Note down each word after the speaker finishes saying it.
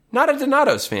Not a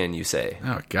Donato's fan, you say?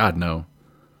 Oh God, no.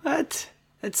 What?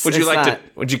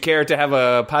 Would you care to have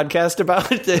a podcast about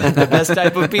the best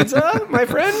type of pizza, my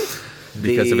friend?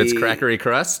 Because of its crackery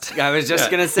crust? I was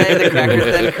just going to say the cracker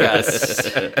thin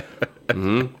crust.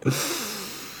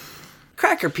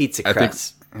 Cracker pizza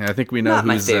crust. I think we know Not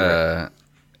my favorite.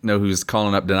 who's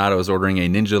calling up Donato's ordering a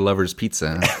Ninja Lover's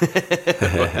pizza.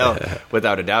 Well,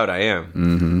 without a doubt, I am.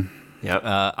 Mm-hmm. Yep.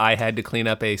 I had to clean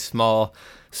up a small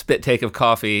spit take of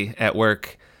coffee at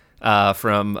work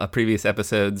from previous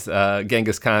episodes.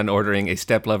 Genghis Khan ordering a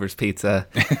Step Lover's pizza.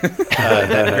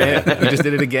 Grant, we just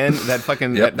did it again. That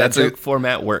fucking that joke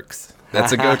format works.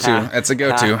 That's a go-to. That's a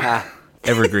go-to.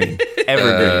 Evergreen.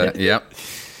 Yep.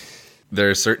 There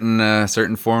are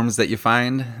certain forms that you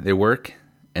find they work,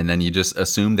 and then you just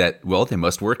assume that they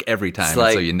must work every time,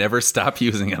 like so you never stop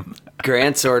using them.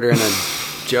 Grant's ordering a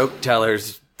joke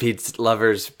teller's pizza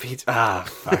lover's pizza. Ah,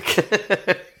 fuck.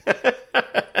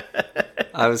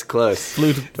 I was close.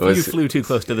 You flew too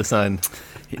close to the sun.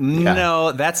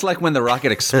 No, that's like when the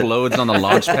rocket explodes on the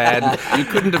launch pad. You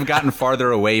couldn't have gotten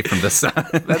farther away from the sun.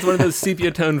 That's one of those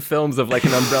sepia tone films of like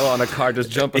an umbrella on a car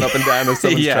just jumping up and down as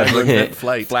someone's trying to prevent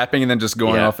flight. Flapping and then just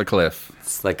going off a cliff.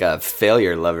 It's like a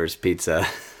failure lover's pizza.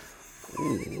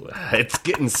 Ooh, it's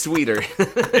getting sweeter.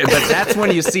 But that's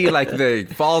when you see like the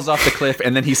falls off the cliff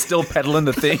and then he's still pedaling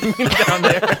the thing down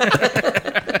there.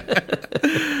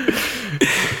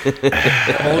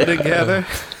 Hold together.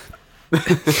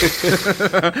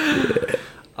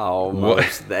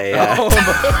 Almost there. That's what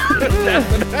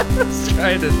I was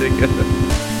trying to think of.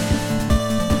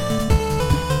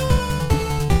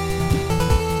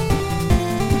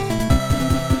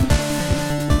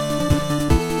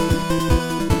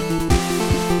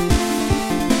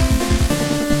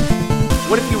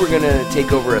 What if you were going to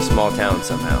take over a small town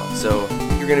somehow? So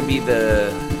you're going to be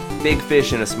the big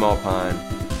fish in a small pond.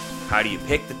 How do you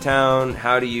pick the town?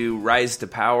 How do you rise to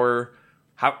power?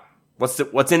 What's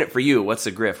in it for you? What's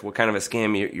the grift? What kind of a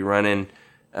scam you running?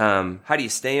 How do you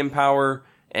stay in power?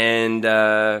 And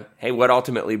what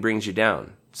ultimately brings you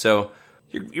down? So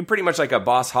you're pretty much like a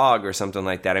boss hog or something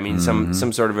like that. I mean,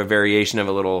 some sort of a variation of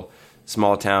a little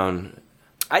small town.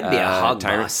 I'd be a hog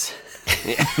tyrant. boss.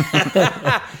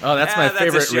 Oh, that's my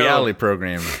favorite reality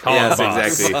program. Yes,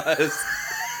 exactly.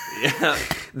 Yeah.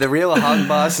 The real hog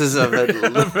bosses of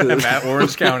At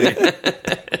Orange County.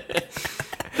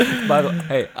 By the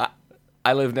way,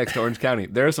 I live next to Orange County.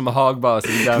 There are some hog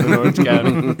bosses down in Orange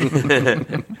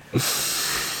County.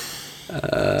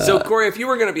 So, Corey, if you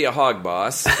were going to be a hog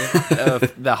boss,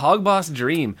 The hog boss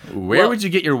dream. Where would you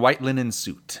get your white linen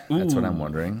suit? That's what I'm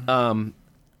wondering.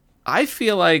 I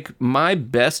feel like my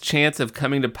best chance of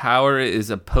coming to power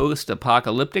is a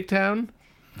post-apocalyptic town.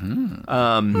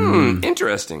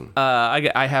 interesting.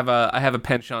 I have a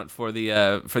penchant for the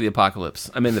apocalypse.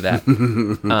 I'm into that.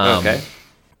 Okay.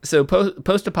 So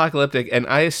post-apocalyptic, and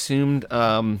I assumed.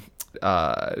 So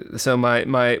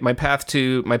my path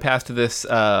to this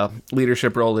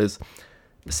leadership role is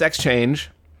sex change,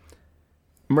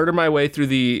 murder my way through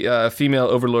the female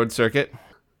overlord circuit.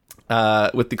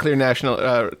 With the clear natural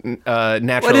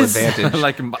advantage,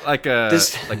 like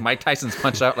Mike Tyson's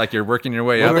Punch Out, like you're working your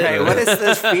way up. Right, what is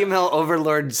this female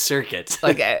overlord circuit?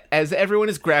 like as everyone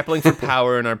is grappling for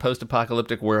power in our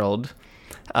post-apocalyptic world,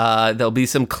 there'll be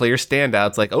some clear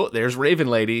standouts. Like, oh, there's Raven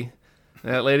Lady,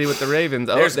 that lady with the ravens.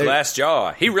 Oh, There's glass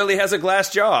jaw. He really has a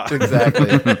glass jaw.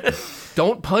 Exactly.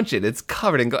 Don't punch it. It's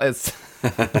covered in glass.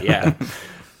 Yeah.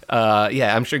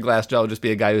 I'm sure Glassjaw will just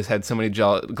be a guy who's had so many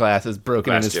glasses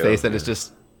broken in his Glassjaw, face that it's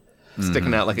just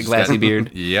sticking out like a glassy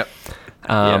beard. Yep.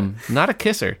 Not a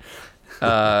kisser.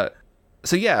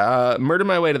 Murder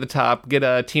my way to the top. Get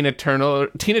a Tina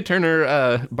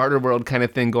Turner barter world kind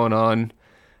of thing going on.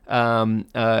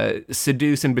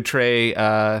 Seduce and betray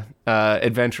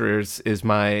adventurers is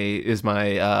my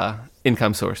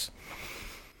income source.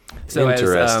 So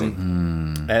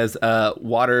interesting. as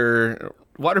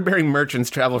water-bearing merchants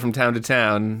travel from town to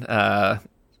town,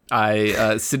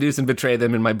 I seduce and betray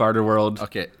them in my barter world.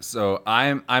 Okay, so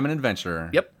I'm an adventurer.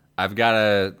 Yep. I've got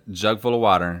a jug full of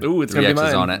water. Ooh, it's gonna be 3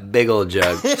 X's mine. on it. Big old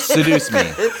jug. Seduce me.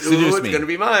 Seduce It's me. going to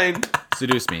be mine.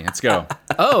 Seduce me. Let's go.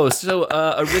 Oh, so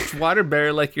a rich water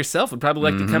bearer like yourself would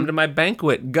probably like to come to my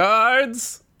banquet.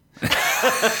 Guards! Which,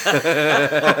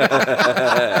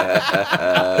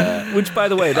 by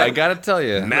the way, I gotta tell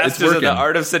you, Masters of the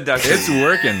art of seduction. It's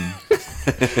working.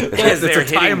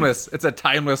 It's a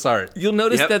timeless art. you'll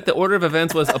notice Yep. that the order of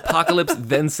events was apocalypse,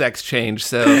 then sex change.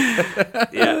 So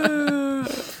Yeah.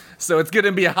 So it's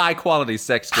gonna be a high quality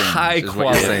sex change. high is quality.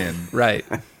 what you're saying. Right.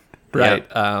 Right.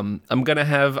 Yeah. I'm gonna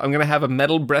have a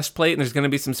metal breastplate, and there's gonna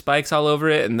be some spikes all over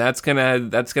it, and that's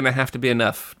gonna have to be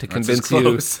enough to That's as convince you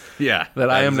close. Yeah. that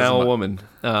I am is now as a mu- woman.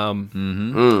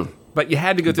 But you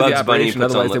had to go through Bugs the Bunny operation,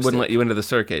 puts on otherwise they wouldn't lipstick. let you into the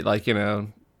circuit. Like,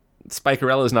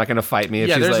 Spikerella's not gonna fight me if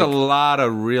Yeah, she's there's like, a lot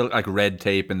of real like red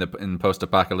tape in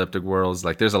post-apocalyptic worlds.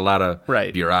 Like, there's a lot of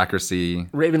Right. bureaucracy.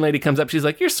 Raven Lady comes up, she's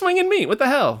like, "You're swinging meat. What the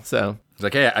hell?" So It's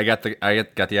like, hey, I got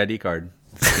the ID card.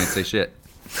 Can't say shit.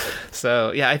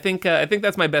 yeah, I think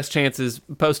that's my best chance is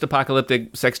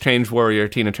post-apocalyptic sex change warrior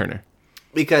Tina Turner.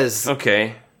 Because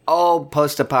Okay. all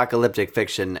post-apocalyptic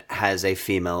fiction has a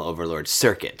female overlord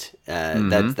circuit.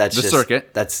 That's The just circuit.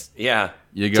 That's Yeah.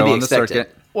 You To go be on the expected.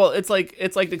 circuit. Well, it's like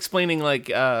explaining like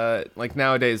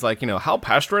nowadays, like, how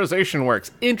pasteurization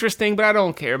works. Interesting, but I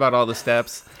don't care about all the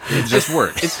steps. It just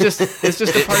works. It's just a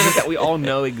part of it that we all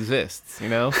know exists,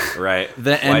 Right.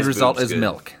 The end Wise result boob's is good.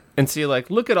 milk. And so you're like,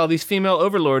 look at all these female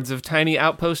overlords of tiny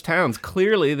outpost towns.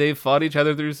 Clearly, they've fought each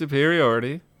other through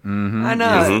superiority. I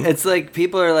know. It's like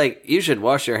people are like, you should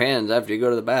wash your hands after you go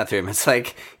to the bathroom. It's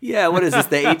like, yeah, what is this,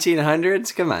 the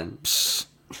 1800s? Come on.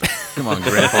 Come on,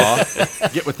 Grandpa.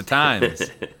 Get with the times.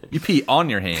 You pee on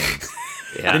your hands.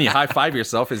 Then you high five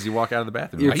yourself as you walk out of the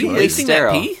bathroom. Your Like, pee "Oh, is Tasting that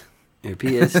sterile. pee? Your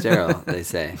pee is sterile, they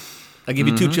say. I'll give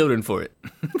you 2 children for it.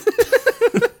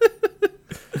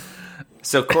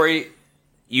 So Corey,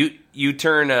 you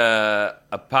turn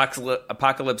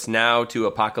Apocalypse Now to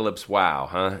Apocalypse Wow,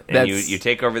 huh? And That's- you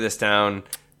take over this town.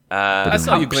 I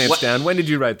saw you glance down. When did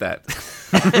you write that?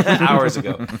 Hours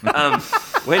ago.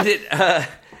 When did I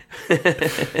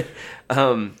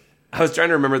was trying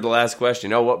to remember the last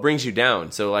question. Oh, what brings you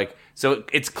down? So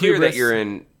it's clear Hubris. that you're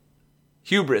in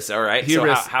hubris. All right.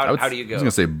 Hubris. So how do you I go? was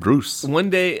gonna say Bruce. One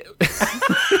day,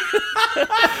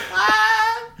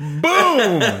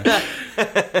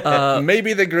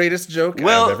 Maybe the greatest joke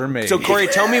Well, I've ever made. so Corey,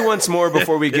 tell me once more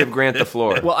before we give Grant the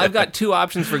floor. well, I've got 2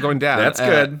 options for going down. That's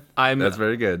good. That's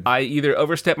very good. I either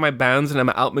overstep my bounds and I'm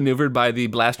outmaneuvered by the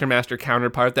Blaster Master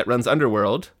counterpart that runs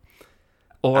Underworld,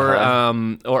 or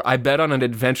I bet on an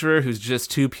adventurer who's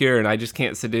just too pure and I just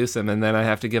can't seduce him, and then I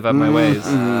have to give up my ways.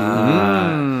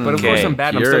 But of course Okay. I'm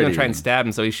bad. And I'm still gonna Purity. try and stab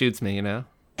him, so he shoots me. Yeah.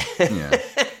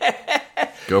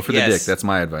 Go for the Yes. dick. That's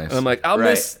my advice. And I'm like, I'll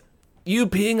Right. miss you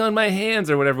peeing on my hands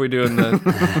or whatever we do in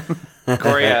the.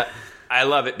 Corey, I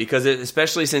love it because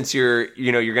especially since you're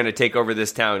going to take over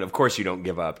this town. Of course, you don't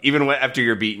give up. Even after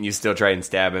you're beaten, you still try and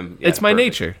stab him. Yeah, It's my perfect.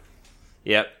 nature.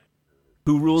 Yep.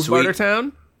 Who rules Sweet.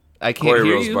 Bartertown? I can't Corey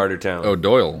hear rules you. Bartertown. Oh,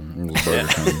 Doyle.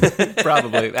 Bartertown.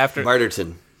 Probably after.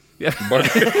 Barterton. Oh,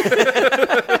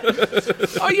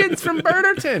 yeah, it's from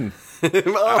Barterton.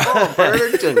 Oh,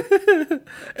 Barterton.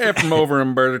 Hey, from over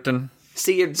in Barterton.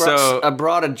 See, you So-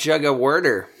 brought a jug of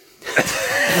worder.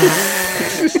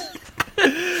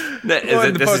 Well,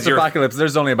 in the This is your post-apocalypse,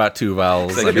 there's only about 2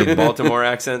 vowels. like a Baltimore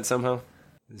accent somehow.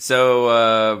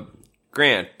 So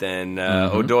Grant, then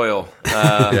O'Doyle.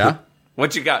 Yeah?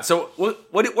 What you got? So what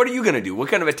are you going to do? What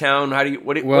kind of a town? How do you?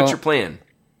 Well- What's your plan?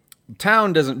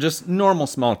 Town doesn't, just normal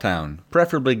small town.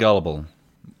 Preferably gullible.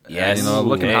 Yes.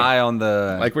 Looking Hey. high on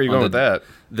the... Like where you on going with that?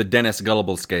 The Dennis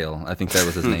Gullible scale. I think that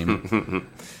was his name.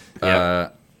 Yeah.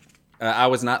 I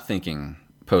was not thinking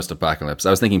post-apocalypse.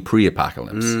 I was thinking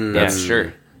pre-apocalypse. Yeah, That's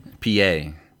sure.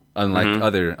 PA.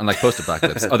 Unlike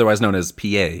post-apocalypse, otherwise known as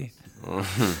PA.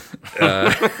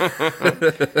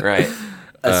 Right.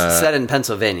 Set in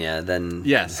Pennsylvania, then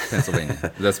Yes,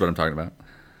 Pennsylvania. That's what I'm talking about.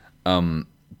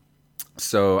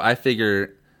 So I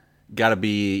figure,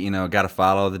 gotta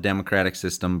follow the democratic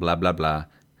system, blah, blah, blah.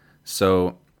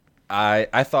 So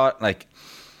I thought, like,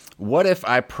 what if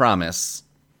I promise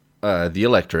the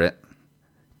electorate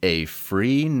a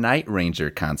free Night Ranger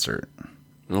concert?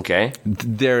 Okay.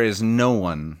 There is no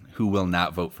one who will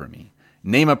not vote for me.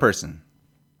 Name a person.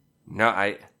 No,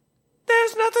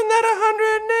 There's nothing that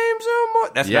 100 names or more.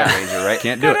 That's Yeah. Night Ranger, right?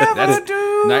 Can't do it. That's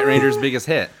Night Ranger's biggest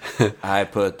hit. I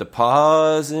put the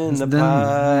pause in the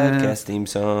podcast theme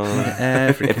song.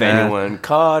 If anyone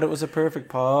caught, it was a perfect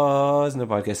pause in the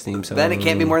podcast theme song. it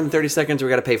can't be more than 30 seconds. We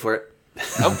got to pay for it.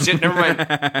 Oh shit! Never mind.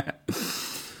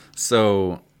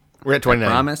 So We're at 29.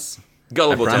 promise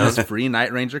Gullible promise Town. free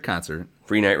Night Ranger concert.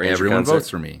 Free Night Ranger Everyone concert. votes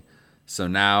for me. So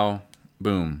now,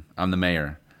 boom, I'm the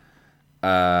mayor.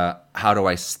 How do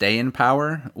I stay in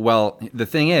power? Well, the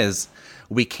thing is,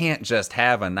 we can't just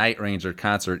have a Night Ranger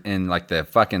concert in like the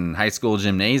fucking high school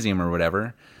gymnasium or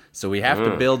whatever. So we have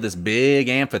to build this big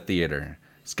amphitheater.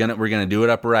 We're gonna do it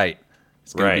upright.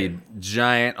 It's gonna Right. be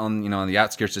giant on the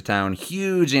outskirts of town.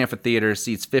 Huge amphitheater,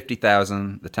 seats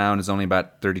 50,000. The town is only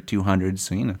about 3,200,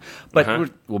 so but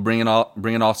we'll bring in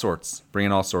all sorts. Bring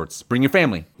in all sorts. Bring your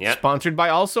family. Yeah. Sponsored by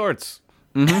All Sorts.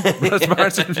 Most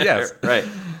parts, yes. Right.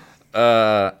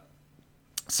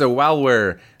 So while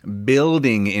we're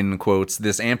building, in quotes,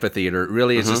 this amphitheater,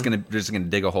 really it's just gonna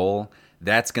dig a hole.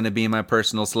 That's gonna be my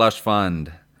personal slush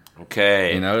fund.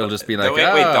 Okay. You know, it'll just be like,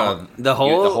 The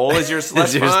hole? The hole is your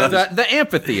slush fund? the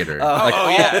amphitheater. Oh,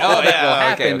 yeah. Oh,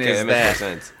 yeah. Okay, happen okay. is That makes more that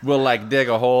sense. we'll like dig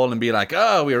a hole and be like,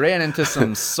 oh, we ran into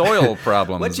some soil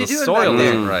problems. What you the doing soil back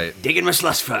isn't there? right. Digging my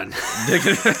slush fund. This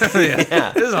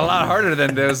is a lot harder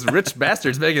than those rich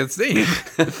bastards make it seem.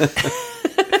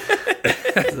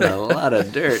 That's a lot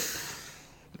of dirt.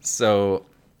 So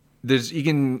you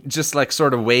can just like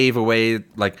sort of wave away,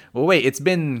 like, well, wait, it's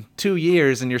been 2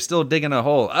 years and you're still digging a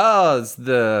hole. Oh, it's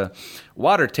the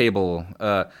water table.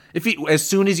 As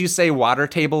soon as you say water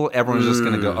table, everyone's just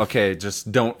gonna go, okay,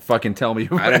 just don't fucking tell me.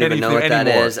 I don't even know what that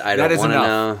is. I don't want to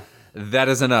know. That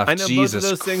is enough. I know Jesus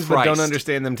both of those things, Christ. but don't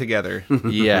understand them together.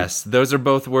 Yes, those are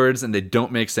both words, and they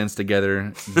don't make sense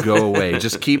together. Go away.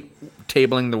 Just keep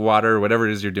tabling the water, whatever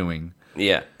it is you're doing.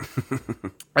 Yeah.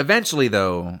 Eventually,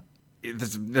 though,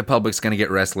 the public's going to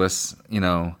get restless. You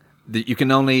know, you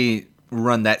can only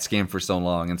run that scam for so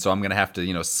long, and so I'm going to have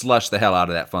to, slush the hell out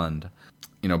of that fund.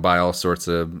 Buy all sorts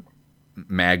of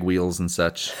mag wheels and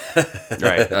such.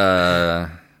 Right.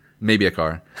 Maybe a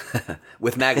car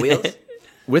With mag wheels?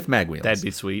 with mag wheels. That'd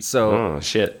be sweet. So Oh,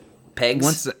 shit. Pegs?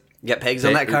 once Got pegs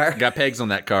on that car? got pegs on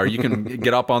that car. You can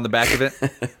get up on the back of it.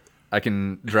 I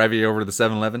can drive you over to the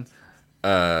 7-Eleven.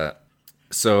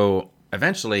 So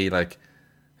eventually, like,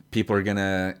 people are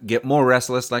gonna get more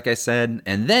restless, like I said,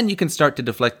 and then you can start to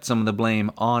deflect some of the blame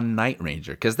on Night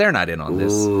Ranger because they're not in on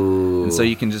this. And so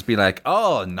you can just be like,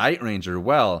 "Oh, Night Ranger.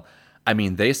 Well, I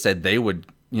mean, they said they would,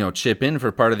 chip in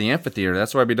for part of the amphitheater.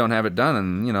 That's why we don't have it done.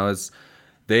 And it's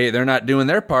they're not doing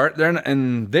their part.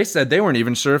 And they said they weren't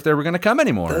even sure if they were going to come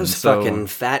anymore. Those And so fucking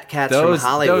fat cats from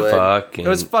Hollywood.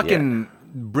 those fucking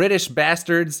British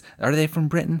bastards. Are they from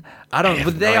Britain? I don't.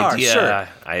 But they are. Sure.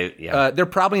 They're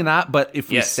probably not. But if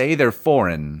we Yes. say they're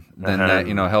foreign, then that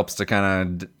helps to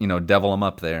kind of devil them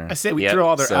up there. I say we Yeah, throw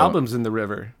all their so- albums in the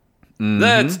river.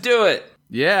 Let's do it.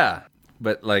 Yeah,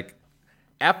 but like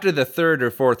after the third or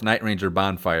fourth Night Ranger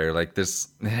bonfire, like this,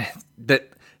 that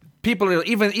people are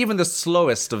even the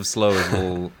slowest of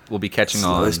slows will be catching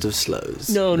on. Slowest of slows.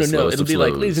 No. slowest It'll of be like,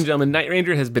 slows. ladies and gentlemen, Night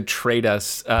Ranger has betrayed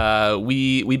us.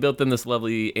 We built them this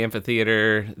lovely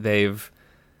amphitheater.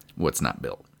 What's not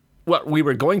built? Well, we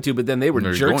were going to, but then they were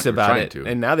We're jerks about trying it, to.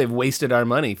 and now they've wasted our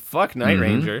money. Fuck Night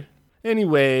Ranger.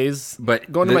 Anyways,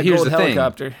 But going to my here's gold the thing.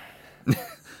 helicopter.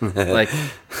 Like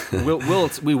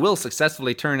we will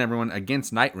successfully turn everyone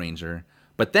against Night Ranger,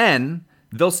 but then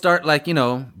they'll start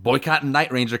boycotting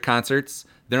Night Ranger concerts.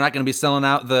 They're not going to be selling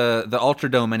out the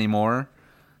Ultra Dome anymore.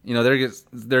 They're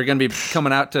going to be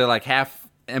coming out to like half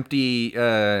empty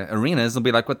arenas. They'll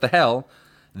be like, what the hell?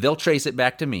 They'll trace it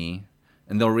back to me,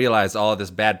 and they'll realize all of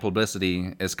this bad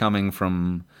publicity is coming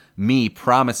from me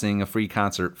promising a free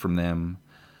concert from them.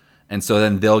 And so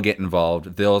then they'll get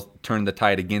involved. They'll turn the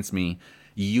tide against me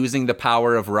using the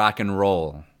power of rock and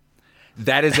roll.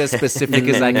 That is as specific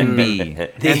as I can be.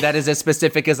 And that is as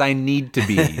specific as I need to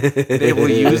be. They will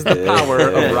use the power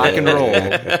of rock and roll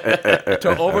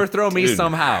to overthrow me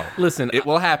somehow. Listen, it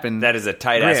will happen. That is a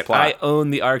tight ass Grant, plot. I own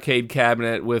the arcade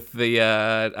cabinet with the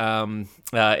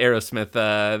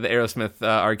Aerosmith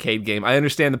arcade game. I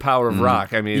understand the power of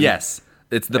rock. I mean, Yes.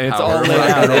 It's the And power it's all of laid rock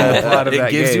out and in roll. the plot of It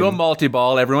that gives you a game.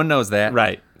 multi-ball. Everyone knows that.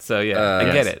 right. So yeah, I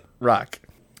get yes. it. Rock.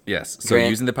 Yes. So Grant,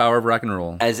 using the power of rock and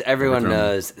roll. As everyone Overthrow me.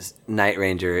 knows, Night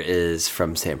Ranger is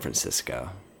from San Francisco.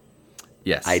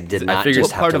 Yes. I did I not figured-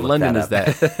 just What have part to of look London that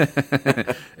is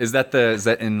up. that? Is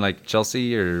that in like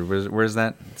Chelsea or where's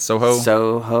that? Soho?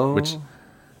 Soho? Which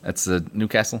that's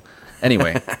Newcastle.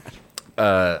 Anyway,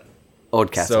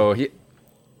 Old Castle.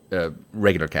 so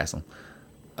regular castle.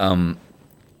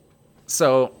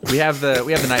 So we have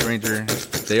the Night Ranger.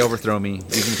 They overthrow me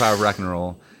using the power of rock and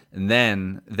roll, and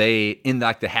then they in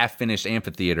like the half finished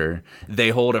amphitheater. They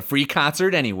hold a free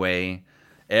concert anyway.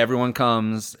 Everyone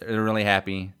comes. They're really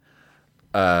happy.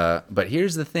 But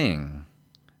here's the thing.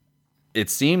 It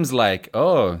seems like,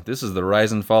 this is the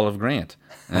rise and fall of Grant.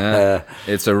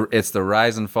 It's the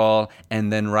rise and fall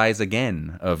and then rise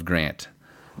again of Grant.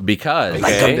 Because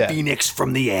like Okay. a phoenix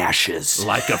from the ashes.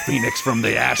 like a phoenix from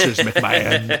the ashes,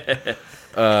 McMahon.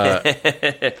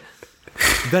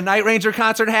 The Night Ranger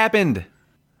concert happened.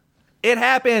 It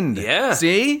happened. Yeah.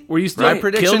 See? Were you still My killed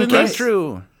prediction in came this?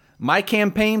 true. My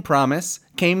campaign promise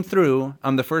came through.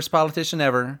 I'm the first politician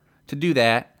ever to do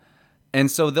that. And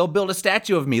so they'll build a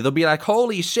statue of me. They'll be like,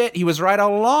 holy shit, he was right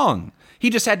all along. He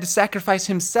just had to sacrifice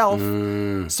himself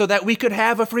so that we could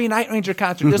have a free Night Ranger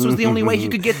concert. This was the only way he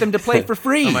could get them to play for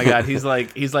free. Oh my God, he's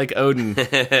like Odin.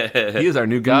 He is our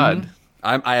new god.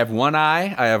 I have one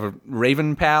eye. I have a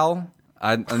raven pal.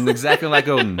 I'm exactly like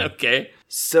Odin. Okay.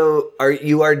 So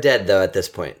you are dead though at this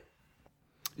point?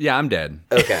 Yeah, I'm dead.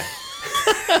 Okay.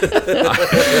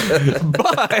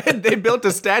 But they built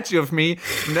a statue of me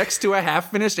next to a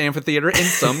half-finished amphitheater in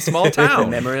some small town.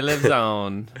 Memory lives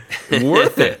on.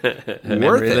 Worth it.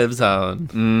 Memory lives on.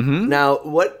 Now,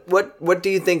 what do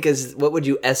you think what would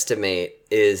you estimate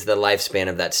is the lifespan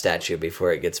of that statue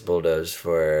before it gets bulldozed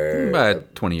for?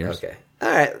 About 20 years. Okay. All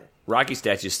right. Rocky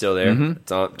statue's still there.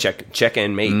 It's all check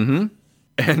and mate.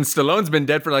 And Stallone's been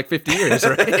dead for like 50 years,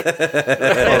 right?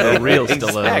 The real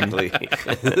Stallone. Exactly.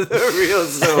 The real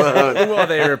Stallone. Well,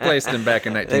 they replaced him back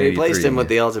in 1983. They replaced him with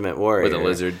the Ultimate Warrior. With a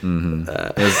lizard. Once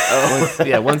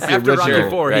the After Rocky original.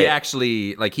 IV, right. he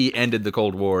actually, he ended the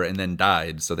Cold War and then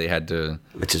died, so they had to...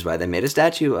 Which is why they made a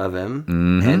statue of him,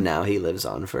 and now he lives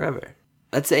on forever.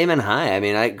 That's aiming high. I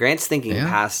mean, Grant's thinking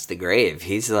past the grave.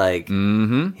 He's like,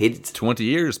 he's 20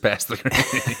 years past the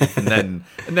grave.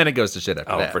 and then it goes to shit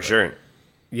after Oh, that. for sure.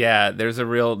 Yeah, there's a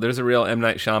real M.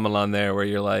 Night Shyamalan there where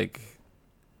you're like,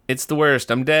 it's the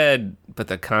worst. I'm dead, but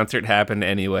the concert happened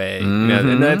anyway. You know,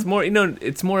 and it's more,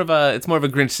 it's more of a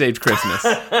Grinch Saves Christmas.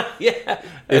 Yeah.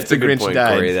 If the a good Grinch point,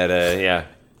 died. Corey. That,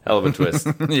 hell of a twist.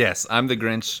 Yes, I'm the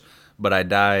Grinch, but I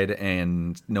died,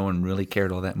 and no one really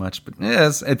cared all that much. But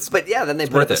yes, it's... But yeah, then they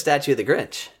put worth up the it. statue of the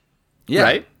Grinch. yeah,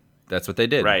 Right? That's what they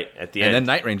did. Right, at the And end.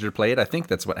 then Night Ranger played. I think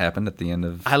that's what happened at the end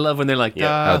of... I love when they're like,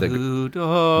 Yeah. Dahu,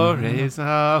 Dore,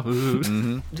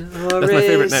 Zahu. That's my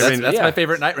favorite Night Ranger. That's Yeah. my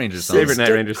favorite Night Ranger song. Favorite Night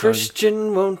Ranger song.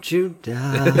 Christian, won't you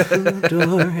die,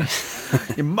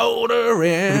 Doris? You're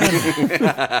motoring.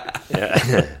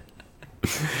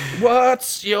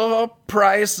 What's your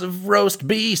price of roast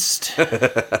beast?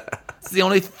 It's the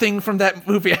only thing from that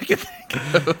movie I can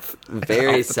think of.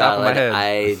 Very Off the top of my solid.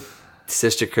 head.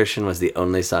 Sister Christian was the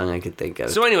only song I could think of.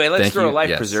 So anyway, let's Thank throw you. a life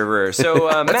Yes. preserver. So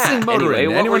Let's sing Matt, Motoring.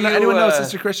 anyway, what were anyone you, know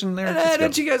Sister Christian there?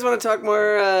 Don't you guys want to talk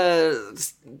more,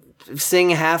 sing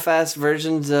half-assed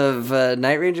versions of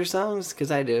Night Ranger songs?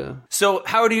 Because I do. So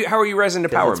how are you rising to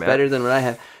power, It's Matt? better than what I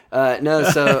have. No,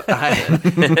 so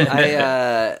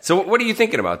So what are you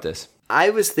thinking about this? I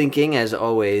was thinking, as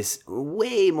always,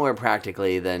 way more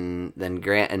practically than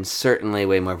Grant, and certainly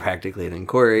way more practically than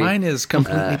Corey. Mine is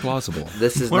completely plausible.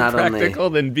 This is More not practical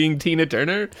than being Tina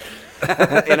Turner.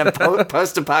 only in a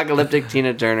post-apocalyptic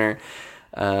Tina Turner.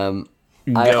 I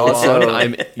Go also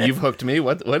on. You've hooked me.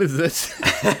 What is this?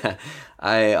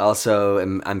 I also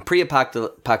I'm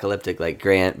pre-apocalyptic like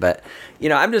Grant, but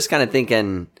I'm just kind of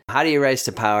thinking, how do you rise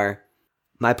to power?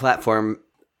 My platform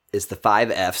is the 5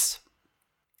 F's: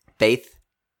 faith,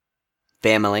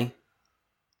 family,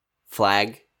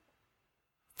 flag,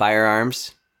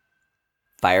 firearms,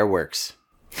 fireworks.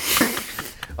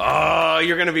 Oh,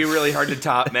 you're going to be really hard to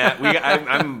top, Matt.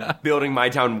 I'm building my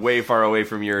town way far away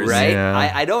from yours. Right? Yeah.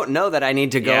 I don't know that I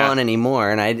need to go Yeah. on anymore,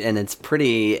 and it's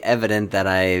pretty evident that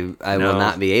I will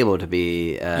not be able to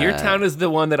be. Your town is the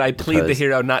one that I plead the opposed.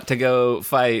 hero not to go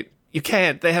fight. You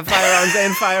can't. They have firearms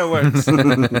and fireworks.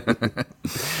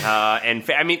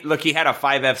 I mean, look, he had a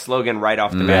 5F slogan right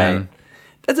off the bat.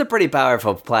 That's a pretty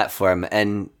powerful platform,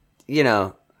 and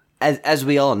as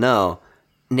we all know,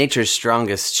 nature's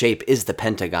strongest shape is the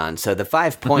Pentagon. So the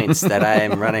 5 points that I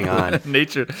am running on,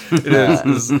 Nature. It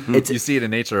is. You see it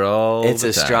in nature all it's the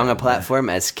as time. strong a platform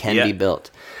as can Yeah. be built.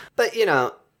 But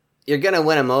you're gonna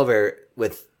win them over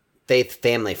with faith,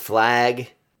 family,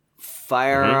 flag.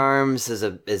 Firearms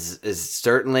is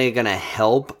certainly gonna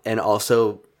help, and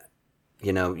also,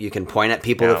 you can point at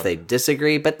people Yeah. if they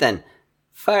disagree. But then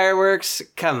fireworks,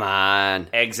 come on.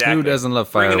 Exactly. Who doesn't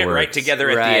love Bringing it fireworks? right together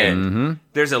at Right. the end.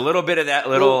 There's a little bit of that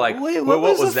little Wait, what what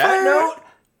was, was the that fire- note?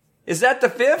 Is that the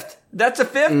 5th? That's a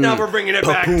 5th. Now we're bringing it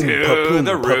back to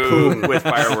the room with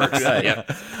fireworks. Yeah.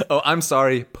 Oh, I'm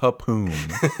sorry, papoom.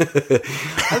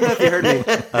 I don't know if you heard me.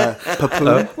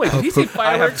 Papoon. Wait, did he say I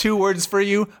fireworks? have 2 words for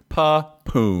you,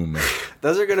 papoom.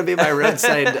 Those are going to be my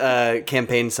roadside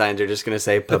campaign signs. Are just going to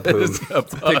say papoon.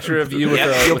 Picture of you with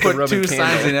a, You'll with a put Roman 2 candle.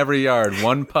 signs in every yard,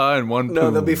 1 pa and 1 poom. No,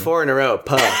 there'll be 4 in a row.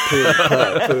 Pa, poon,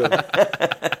 pa,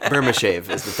 poon. Burma shave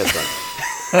is the 5th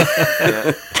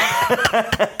one.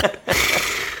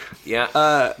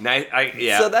 Yeah.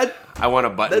 Yeah. So I want a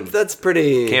button. that's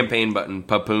pretty. Campaign button.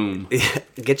 Papoon.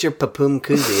 Get your papoon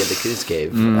koozie at the Coos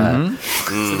Cave.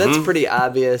 So that's pretty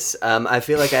obvious. I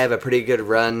feel like I have a pretty good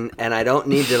run, and I don't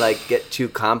need to get too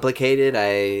complicated.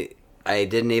 I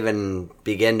didn't even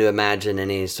begin to imagine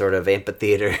any sort of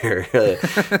amphitheater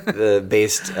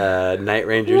based Night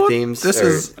Ranger themes This or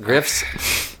is- griffs.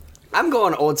 I'm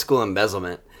going old school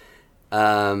embezzlement.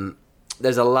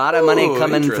 There's a lot of money Ooh,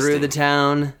 coming through interesting. the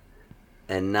town,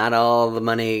 and not all the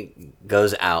money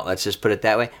goes out. Let's just put it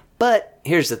that way. But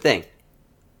here's the thing.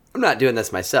 I'm not doing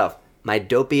this myself. My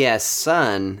dopey ass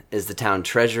son is the town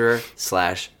treasurer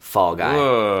 / fall guy.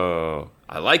 Whoa.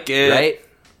 I like it. Right?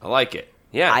 I like it.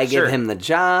 Yeah, I sure. give him the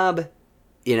job.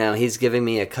 You know, he's giving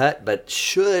me a cut, but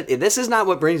this is not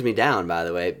what brings me down, by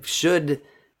the way. Should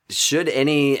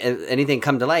anything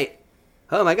come to light?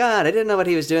 Oh my God, I didn't know what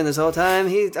he was doing this whole time.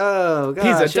 He's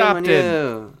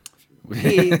adopted.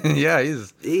 Yeah,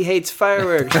 he's. He hates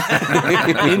fireworks.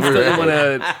 Instantly want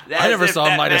to I never saw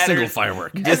him light a single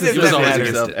firework. As He if was that always matters.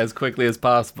 against it. as quickly as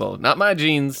possible. Not my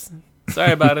genes.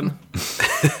 Sorry about him.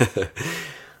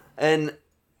 And,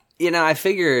 you know, I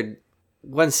figured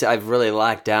once I've really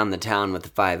locked down the town with the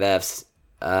 5 Fs,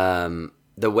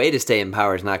 the way to stay in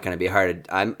power is not going to be hard.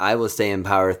 I will stay in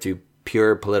power through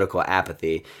pure political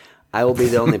apathy. I will be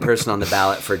the only person on the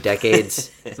ballot for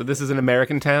decades. So this is an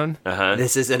American town? Uh-huh.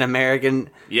 This is an American.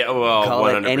 Yeah, well, Call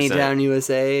 100%. it any town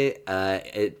USA.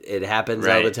 It happens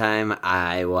all Right. the time.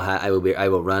 I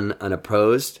will run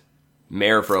unopposed.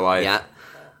 Mayor for life. Yeah.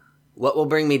 What will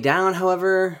bring me down,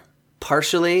 however,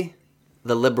 partially,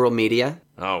 the liberal media.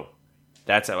 Oh,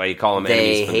 that's why you call them They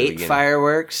enemies from the hate beginning.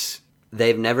 fireworks.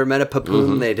 They've never met a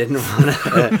papoon. They didn't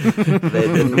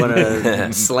want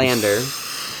to slander.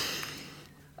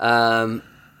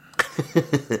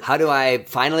 How do I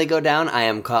finally go down? I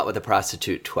am caught with a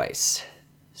prostitute twice.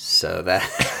 So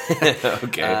that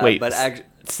Okay. Wait, but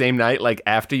same night, like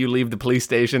after you leave the police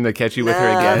station, they catch you with her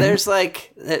again? there's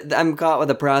like I'm caught with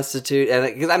a prostitute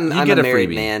because I'm get a a married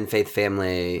freebie. man, faith,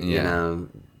 family, you Yeah. know,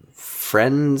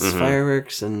 friends,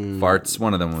 fireworks, and Farts.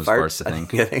 One of them was farts, I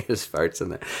think. I think there's farts in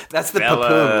there. That's the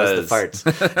papoon was the farts.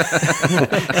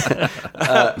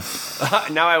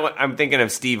 Now I'm thinking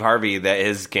of Steve Harvey, that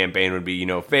his campaign would be, you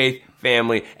know, faith,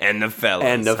 family, and the fellas.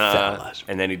 And the huh? fellas.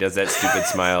 And then he does that stupid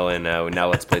smile, and now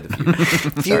let's play the feud.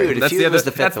 Feud. That's Feud the was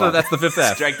other. the fifth one. That's the fifth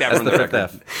F. Strike that That's from the the fifth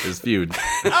record. F. Is feud.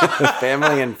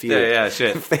 Family and feud. Yeah,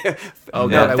 shit. Oh,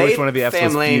 God, I wish Faith, one of the F's was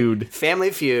family, feud.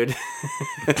 Family feud.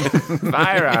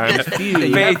 Firearms, feud.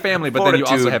 You have family, but then you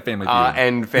also have family feud.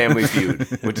 And family feud,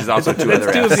 which is also two Let's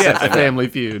other do F's. the family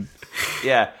feud.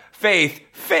 Yeah, faith,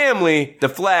 family, the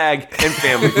flag, and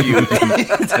family feud.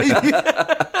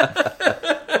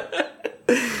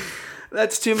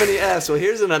 That's too many F's. Well,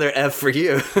 here's another F for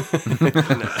you.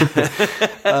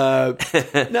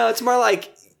 No, it's more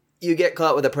like you get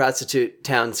caught with a prostitute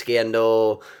town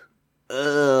scandal.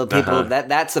 People,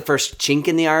 that's the first chink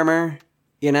in the armor.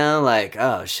 You know, like,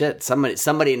 oh shit,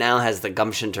 somebody now has the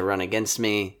gumption to run against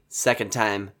me. Second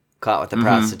time caught with a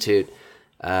prostitute.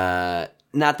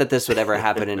 Not that this would ever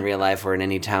happen in real life or in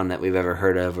any town that we've ever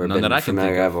heard of or None been that I can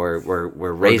familiar think of or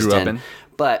were raised grew up in. in.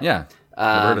 But Yeah,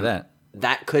 I've heard of that.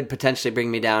 that could potentially bring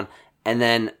me down. And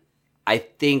then I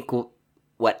think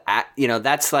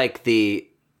that's like the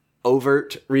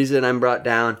overt reason I'm brought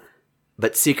down.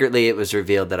 But secretly, it was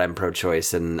revealed that I'm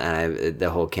pro-choice, and the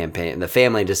whole campaign, the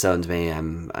family disowns me.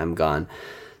 I'm gone.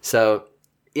 So,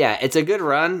 yeah, it's a good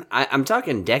run. I'm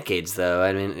talking decades, though.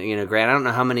 I mean, you know, Grant, I don't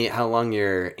know how long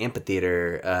your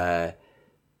amphitheater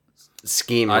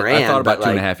scheme ran. I thought about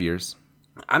but 2.5 years.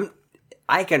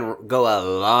 I can go a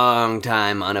long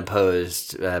time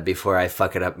unopposed before I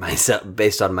fuck it up myself,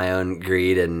 based on my own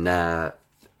greed and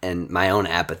my own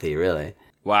apathy. Really.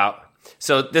 Wow.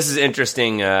 So this is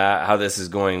interesting how this is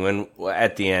going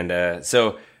at the end.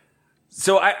 So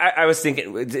I was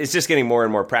thinking it's just getting more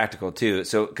and more practical too.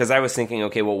 So because I was thinking,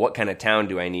 okay, well, what kind of town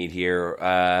do I need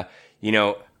here? You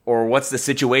know, or what's the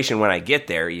situation when I get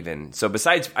there? Even so,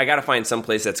 besides, I got to find some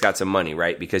place that's got some money,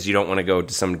 right? Because you don't want to go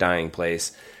to some dying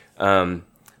place.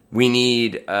 We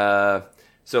need.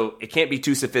 So it can't be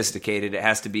too sophisticated. It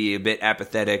has to be a bit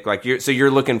apathetic. Like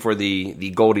you're looking for the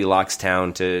Goldilocks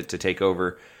town to take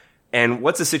over. And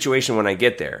what's the situation when I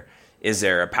get there? Is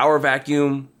there a power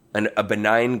vacuum, a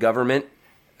benign government,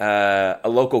 a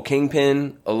local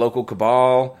kingpin, a local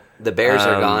cabal? The bears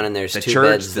are gone, and there's the two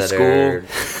church, beds the that school. are.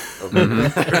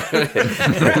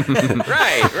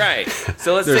 Right.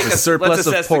 So let's There's take a surplus let's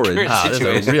of assess porridge. the current Ah, this is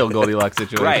situation. a real Goldilocks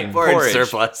situation. Right. Porridge Porridge.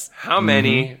 surplus. How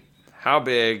many? How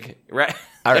big? Right.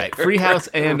 All right, free house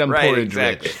and I'm Right, porridge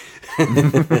exactly. rich.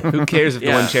 Who cares if the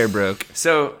Yeah. one chair broke?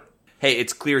 So, hey,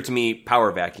 it's clear to me,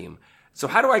 power vacuum. So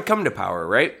how do I come to power,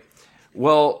 right?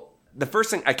 Well, the first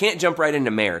thing, I can't jump right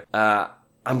into mayor.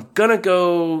 I'm going to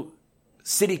go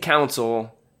city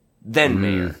council, then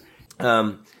mayor.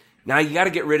 Now, you got to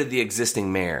get rid of the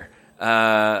existing mayor.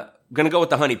 Gonna go with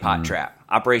the honeypot trap,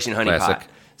 Operation Honeypot. Classic.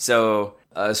 So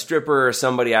a stripper or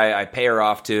somebody, I pay her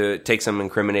off to take some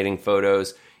incriminating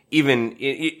photos. Even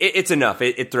it's enough.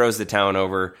 It throws the town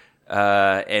over,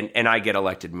 and I get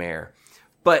elected mayor.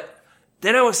 But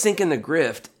then I was thinking the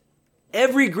grift.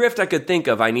 Every grift I could think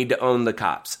of, I need to own the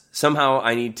cops. Somehow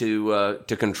I need to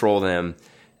control them.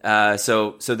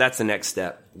 So that's the next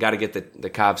step. Got to get the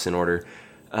cops in order.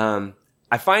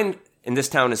 I find in this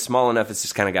town is small enough. It's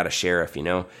just kind of got a sheriff, you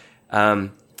know.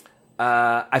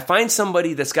 I find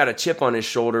somebody that's got a chip on his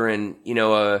shoulder, and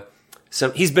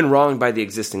he's been wronged by the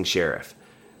existing sheriff.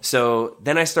 So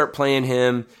then I start playing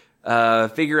him,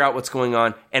 figure out what's going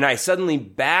on, and I suddenly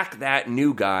back that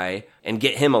new guy and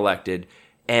get him elected.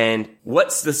 And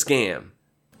what's the scam?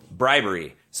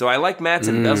 Bribery. So I like Matt's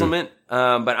embezzlement,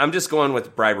 but I'm just going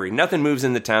with bribery. Nothing moves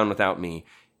in the town without me.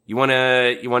 You're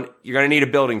gonna need a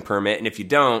building permit, and if you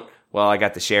don't, well, I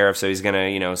got the sheriff, so he's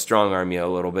gonna, strong arm you a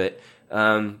little bit,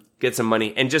 get some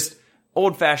money, and just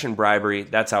old fashioned bribery.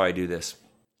 That's how I do this.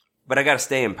 But I got to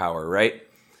stay in power, right?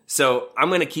 So I'm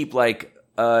gonna keep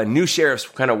new sheriffs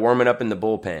kind of warming up in the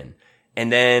bullpen,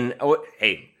 and then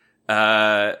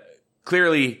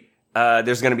clearly.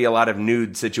 There's going to be a lot of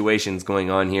nude situations going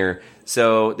on here.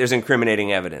 So there's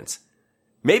incriminating evidence.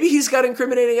 Maybe he's got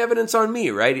incriminating evidence on me,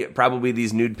 right? Probably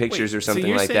these nude pictures or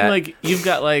something like that. Like you've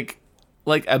got like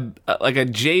a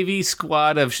JV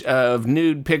squad of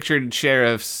nude pictured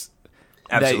sheriffs.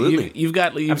 Absolutely. You've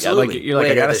got Absolutely. you're like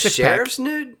Wait, I got are a the six sheriffs pack.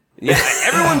 nude? Yeah,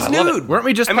 everyone's nude. Weren't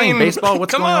we just playing baseball?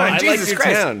 What's come going on, on? Jesus your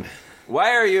Christ. town.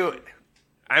 Why are you...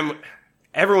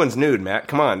 Everyone's nude, Matt.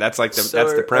 Come on, that's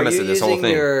the premise of this whole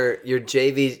thing. Your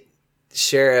JV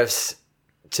sheriffs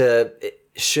to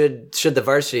should the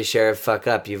varsity sheriff fuck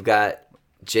up? You've got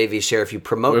JV sheriff you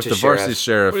promote If to the sheriff. varsity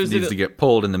sheriff What is needs it? to get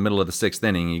pulled in the middle of the sixth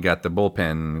inning, you got the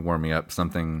bullpen warming up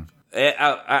something.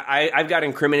 I've got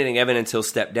incriminating evidence. He'll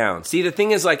step down. See, the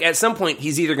thing is, at some point,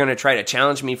 he's either going to try to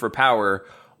challenge me for power,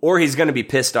 or he's going to be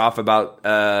pissed off about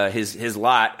his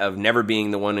lot of never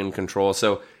being the one in control.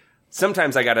 So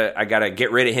sometimes I gotta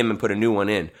get rid of him and put a new one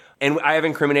in. And I have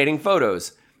incriminating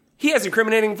photos. He has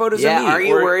incriminating photos of me. Are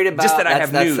you worried about just that I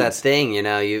have nudes? That's that thing,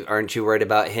 aren't you worried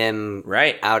about him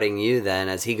outing you then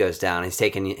as he goes down? He's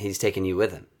taking you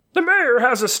with him. The mayor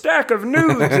has a stack of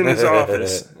nudes in his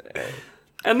office.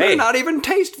 And they're not even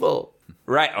tasteful.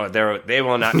 Right. Oh, they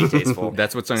will not be tasteful.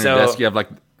 That's what's on your desk. You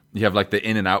have the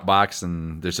in and out box,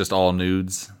 and there's just all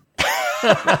nudes.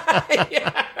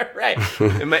 Yeah, right.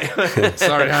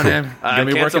 Sorry, honey. I'm gonna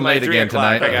be working late again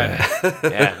tonight.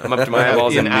 I'm up to my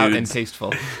eyeballs in out nudes. and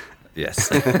tasteful. Yes.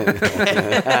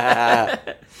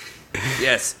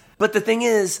 Yes. But the thing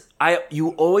is, you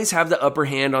always have the upper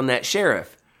hand on that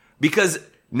sheriff, because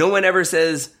no one ever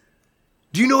says,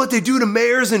 "Do you know what they do to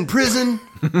mayors in prison?"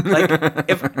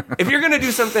 if you're gonna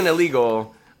do something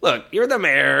illegal, look, you're the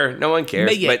mayor. No one cares.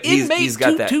 Mayor, but he's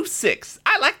got that. 226.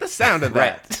 I like the sound of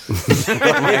that.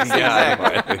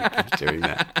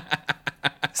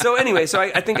 So anyway,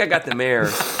 I think I got the mayor.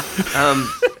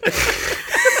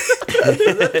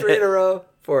 Is that 3 in a row?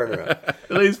 4 in a row.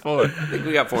 At least 4. I think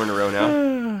we got 4 in a row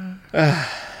now.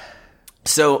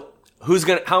 So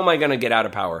how am I gonna get out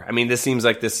of power? I mean, this seems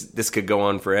like this could go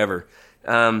on forever.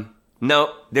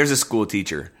 No, there's a school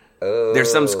teacher. Oh.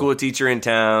 There's some school teacher in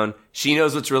town. She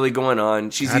knows what's really going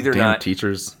on. She's either not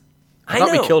teachers. I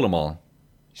thought know. we killed them all.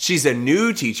 She's a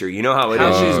new teacher. You know how it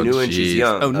is. She's new and she's geez.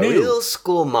 young. Oh, A new. real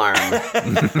school marm.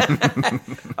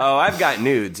 Oh, I've got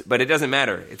nudes, but it doesn't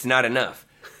matter. It's not enough.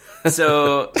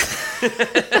 So,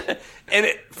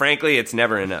 frankly, it's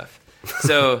never enough.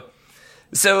 So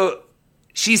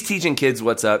she's teaching kids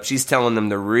what's up. She's telling them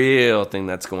the real thing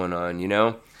that's going on,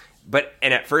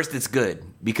 and at first it's good,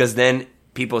 because then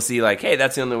people see hey,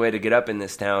 that's the only way to get up in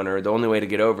this town, or the only way to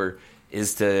get over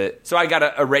is to. So I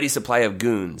got a ready supply of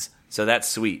goons. So that's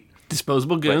sweet.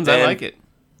 Disposable goons. then- I like it.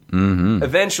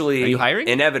 Eventually, Are you hiring?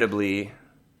 Inevitably,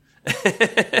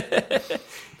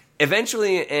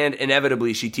 and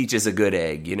inevitably, she teaches a good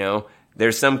egg.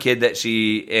 There's some kid that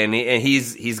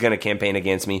he's going to campaign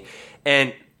against me,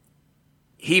 and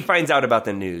he finds out about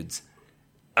the nudes,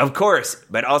 of course.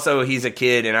 But also, he's a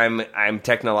kid, and I'm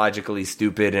technologically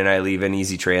stupid, and I leave an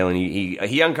easy trail, and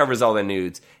he uncovers all the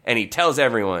nudes, and he tells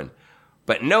everyone.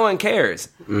 But no one cares,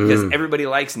 because everybody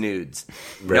likes nudes.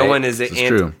 Right. No one is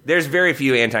true. There's very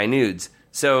few anti-nudes,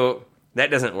 so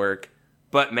that doesn't work.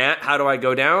 But Matt, how do I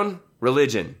go down?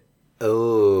 Religion.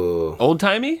 Oh. Old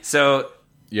timey? So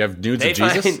You have nudes they of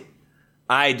Jesus? find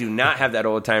I do not have that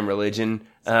old time religion.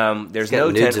 There's Got no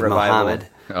nudes tent of revival. Muhammad.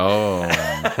 Oh.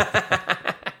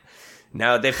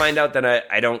 Now they find out that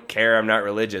I don't care. I'm not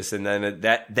religious, and then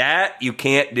that you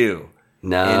can't do.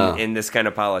 No. in this kind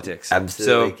of politics.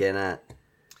 Absolutely cannot.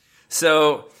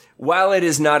 So while it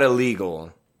is not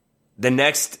illegal, the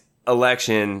next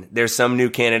election, there's some new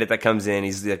candidate that comes in.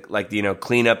 He's like, you know,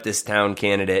 clean up this town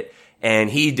candidate, and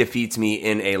he defeats me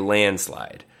in a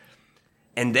landslide.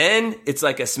 And then it's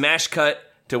like a smash cut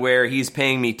to where he's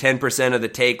paying me 10% of the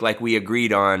take like we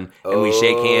agreed on, and we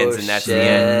shake hands, and that's the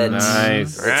end.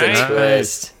 Nice. That's a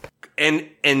twist.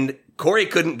 And Corey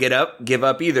couldn't give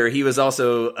up either. He was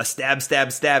also a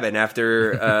stabbing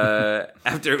after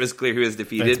it was clear he was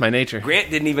defeated. That's my nature. Grant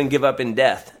didn't even give up in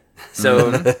death.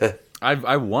 So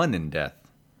I won in death.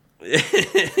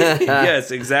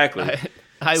 yes, exactly.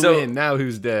 I win. Now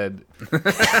who's dead?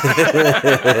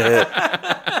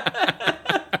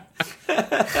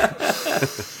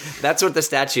 That's what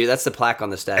that's the plaque on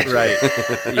the statue. Right.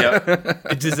 Yep.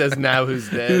 It just says now who's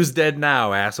dead. Who's dead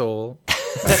now, asshole?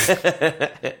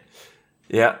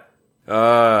 Yeah.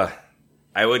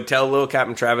 I would tell little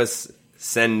Captain Travis,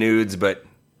 send nudes, but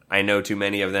I know too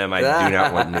many of them. I do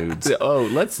not want nudes. Oh,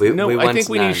 I think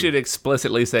we should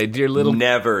explicitly say, dear little...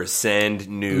 Never send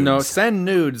nudes. No, send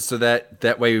nudes so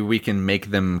that way we can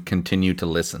make them continue to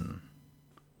listen.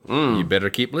 You better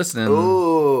keep listening.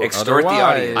 Ooh. Extort the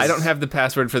audience. I don't have the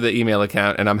password for the email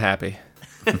account, and I'm happy.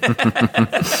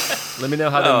 Let me know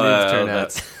how the nudes turn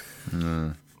out.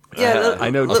 Yeah, I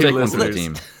know I'll two take one for the listeners.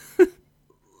 team.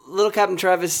 Little Captain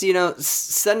Travis, you know,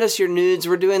 send us your nudes.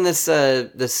 We're doing this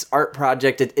this art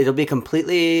project. It'll be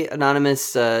completely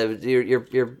anonymous.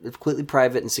 You're completely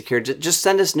private and secure. Just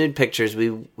send us nude pictures. We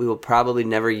will probably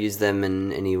never use them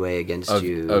in any way against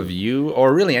you. Of you,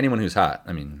 or really anyone who's hot.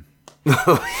 I mean...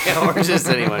 Yeah, or just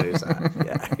anyone who's hot.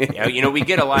 Yeah. Yeah, you know, we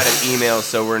get a lot of emails,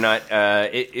 so we're not.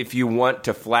 If you want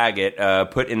to flag it,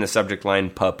 put in the subject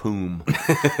line "papoom."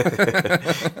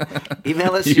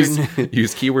 Email us your nudes.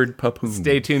 Use keyword papoom.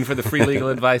 Stay tuned for the Free Legal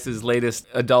Advice's latest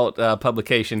adult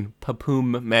publication,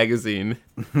 Papoom Magazine.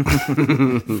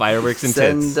 Fireworks and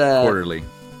tits. Quarterly.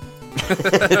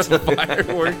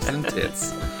 Fireworks and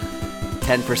tits.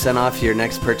 10% off your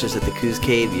next purchase at the Coos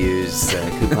Cave. Use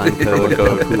coupon code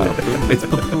Papoom. It's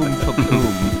Papoom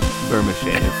Burma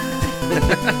Shave.